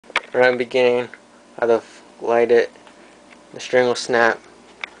Right in the beginning, I'll light it, the string will snap,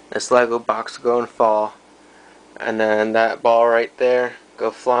 this Lego box will go and fall, and then that ball right there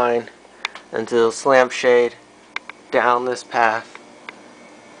go flying into the lampshade down this path,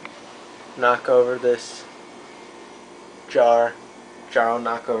 knock over this jar will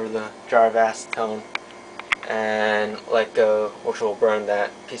knock over the jar of acetone and let go, which will burn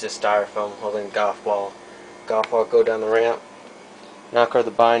that piece of styrofoam holding the golf ball. Golf ball go down the ramp, knock over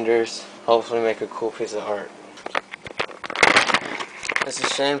the binders, hopefully make a cool piece of art. It's a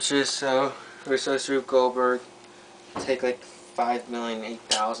shame Russo, Russo's Rube Goldberg, take like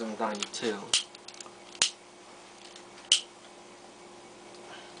 5,008,092.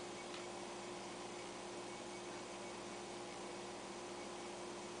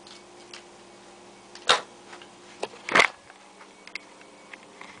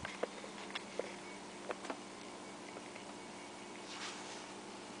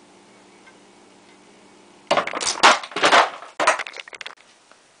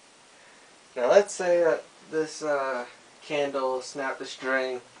 Now let's say that this candle snapped the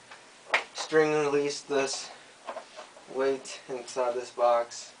string released this weight inside this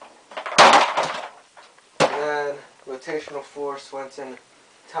box, and then rotational force went and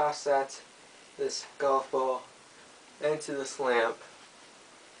tossed this golf ball into this lamp.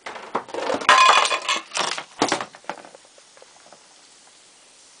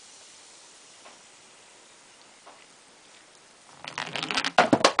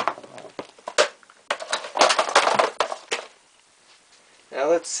 Now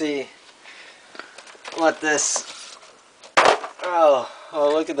let's see what this, oh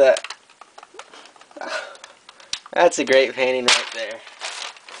look at that. That's a great painting right there.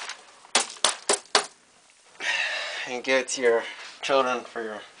 And give it to your children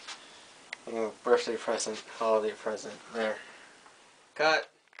for your birthday present, holiday present. There. Cut.